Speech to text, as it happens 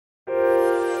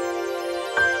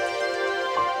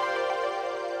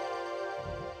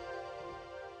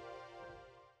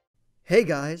Hey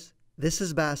guys, this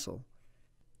is Basil.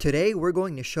 Today we're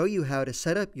going to show you how to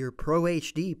set up your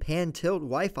ProHD pan-tilt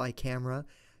Wi-Fi camera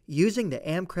using the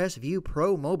Amcrest View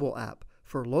Pro mobile app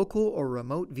for local or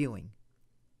remote viewing.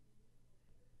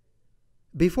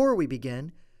 Before we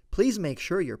begin, please make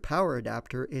sure your power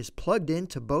adapter is plugged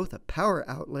into both a power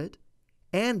outlet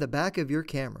and the back of your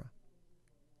camera.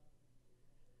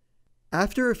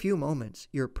 After a few moments,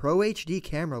 your ProHD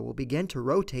camera will begin to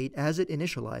rotate as it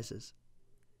initializes.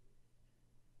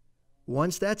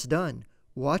 Once that's done,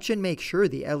 watch and make sure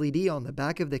the LED on the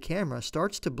back of the camera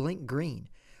starts to blink green,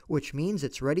 which means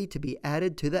it's ready to be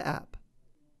added to the app.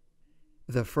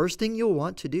 The first thing you'll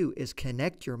want to do is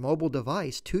connect your mobile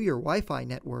device to your Wi-Fi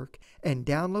network and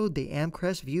download the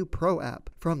Amcrest View Pro app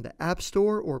from the App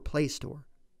Store or Play Store.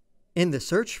 In the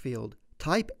search field,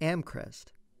 type Amcrest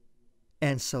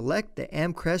and select the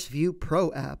Amcrest View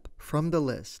Pro app from the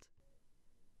list.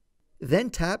 Then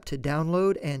tap to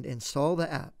download and install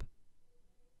the app.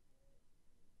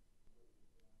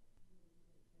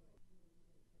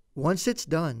 Once it's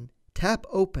done, tap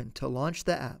Open to launch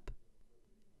the app.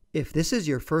 If this is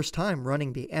your first time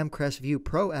running the Amcrest View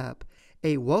Pro app,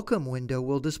 a welcome window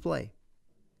will display.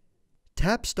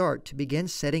 Tap Start to begin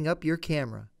setting up your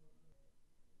camera.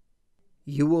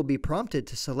 You will be prompted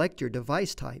to select your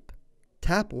device type.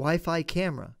 Tap Wi-Fi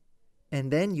camera,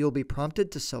 and then you'll be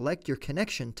prompted to select your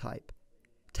connection type.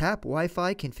 Tap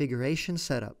Wi-Fi configuration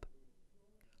setup.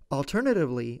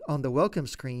 Alternatively, on the welcome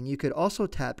screen, you could also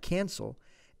tap Cancel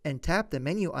and tap the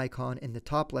menu icon in the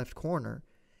top left corner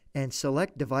and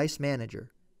select Device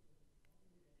Manager.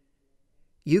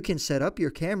 You can set up your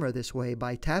camera this way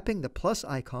by tapping the plus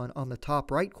icon on the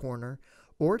top right corner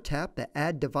or tap the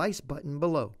Add Device button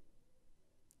below.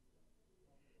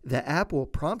 The app will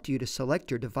prompt you to select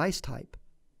your device type.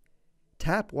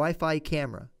 Tap Wi-Fi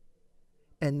camera,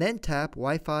 and then tap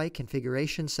Wi-Fi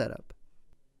configuration setup.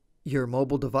 Your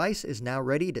mobile device is now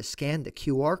ready to scan the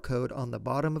QR code on the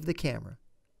bottom of the camera.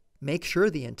 Make sure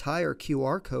the entire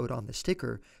QR code on the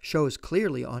sticker shows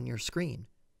clearly on your screen.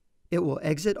 It will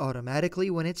exit automatically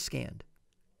when it's scanned.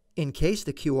 In case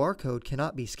the QR code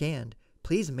cannot be scanned,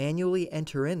 please manually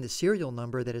enter in the serial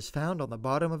number that is found on the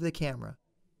bottom of the camera.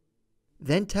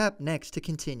 Then tap Next to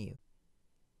continue.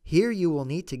 Here you will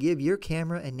need to give your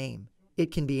camera a name.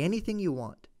 It can be anything you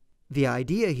want. The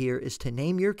idea here is to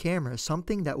name your camera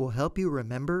something that will help you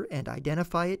remember and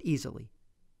identify it easily.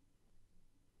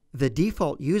 The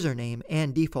default username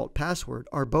and default password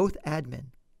are both admin.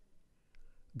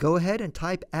 Go ahead and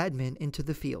type admin into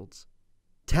the fields.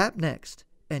 Tap Next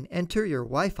and enter your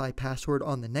Wi-Fi password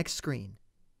on the next screen.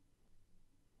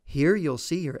 Here you'll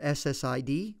see your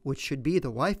SSID, which should be the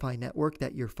Wi-Fi network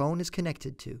that your phone is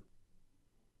connected to.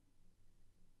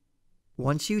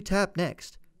 Once you tap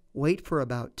Next, wait for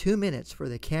about 2 minutes for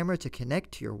the camera to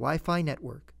connect to your Wi-Fi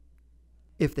network.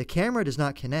 If the camera does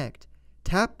not connect,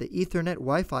 tap the Ethernet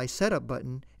Wi-Fi setup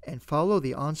button and follow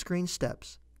the on-screen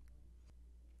steps.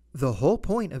 The whole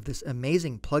point of this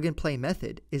amazing plug-and-play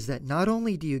method is that not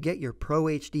only do you get your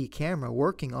ProHD camera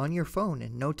working on your phone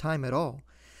in no time at all,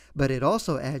 but it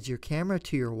also adds your camera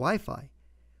to your Wi-Fi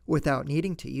without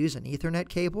needing to use an Ethernet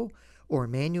cable or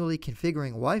manually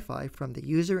configuring Wi-Fi from the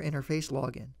user interface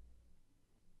login.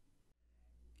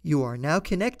 You are now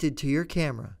connected to your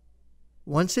camera.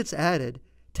 Once it's added,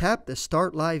 tap the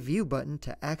Start Live View button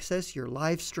to access your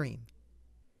live stream.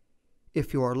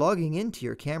 If you are logging into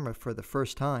your camera for the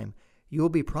first time, you will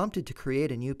be prompted to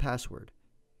create a new password.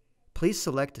 Please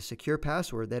select a secure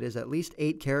password that is at least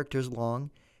 8 characters long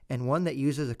and one that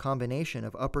uses a combination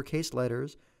of uppercase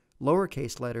letters,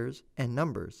 lowercase letters, and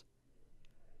numbers.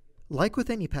 Like with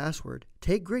any password,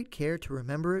 take great care to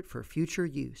remember it for future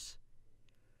use.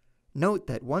 Note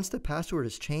that once the password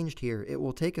is changed here, it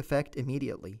will take effect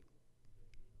immediately.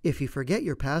 If you forget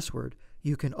your password,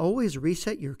 you can always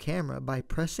reset your camera by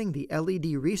pressing the LED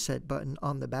reset button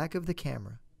on the back of the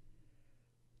camera.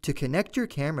 To connect your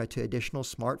camera to additional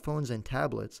smartphones and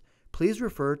tablets, please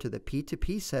refer to the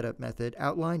P2P setup method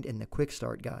outlined in the Quick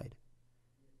Start Guide.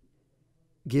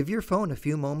 Give your phone a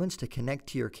few moments to connect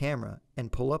to your camera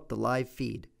and pull up the live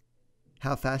feed.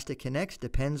 How fast it connects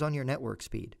depends on your network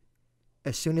speed.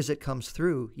 As soon as it comes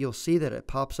through, you'll see that it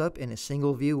pops up in a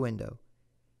single view window.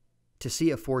 To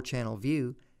see a 4-channel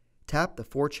view, tap the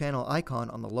 4-channel icon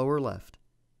on the lower left.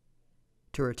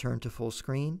 To return to full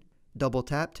screen, double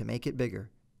tap to make it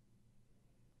bigger.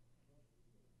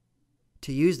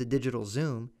 To use the digital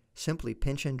zoom, simply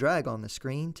pinch and drag on the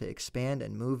screen to expand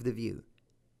and move the view.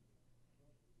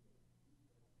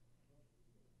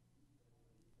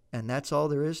 And that's all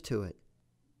there is to it.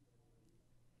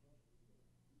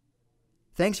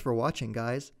 Thanks for watching,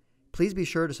 guys. Please be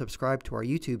sure to subscribe to our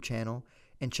YouTube channel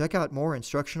and check out more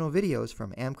instructional videos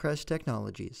from Amcrest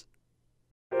Technologies.